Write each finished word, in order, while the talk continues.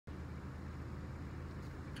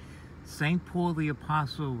St. Paul the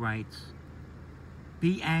Apostle writes,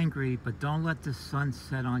 "Be angry, but don't let the sun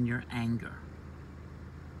set on your anger."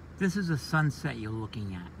 This is a sunset you're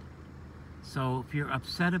looking at. So if you're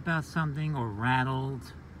upset about something or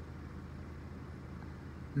rattled,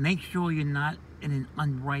 make sure you're not in an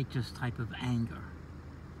unrighteous type of anger.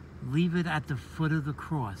 Leave it at the foot of the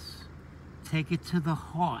cross. Take it to the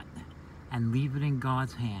heart and leave it in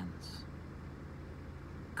God's hands.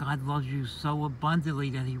 God loves you so abundantly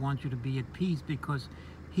that he wants you to be at peace because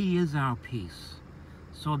he is our peace.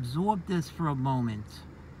 So absorb this for a moment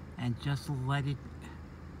and just let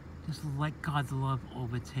God's love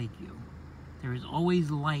overtake you. There is always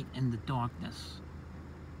light in the darkness,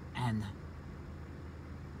 and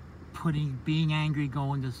being angry,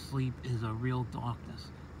 going to sleep is a real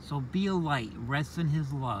darkness. So be a light, rest in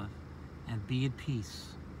his love, and be at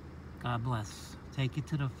peace. God bless. Take it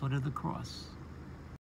to the foot of the cross.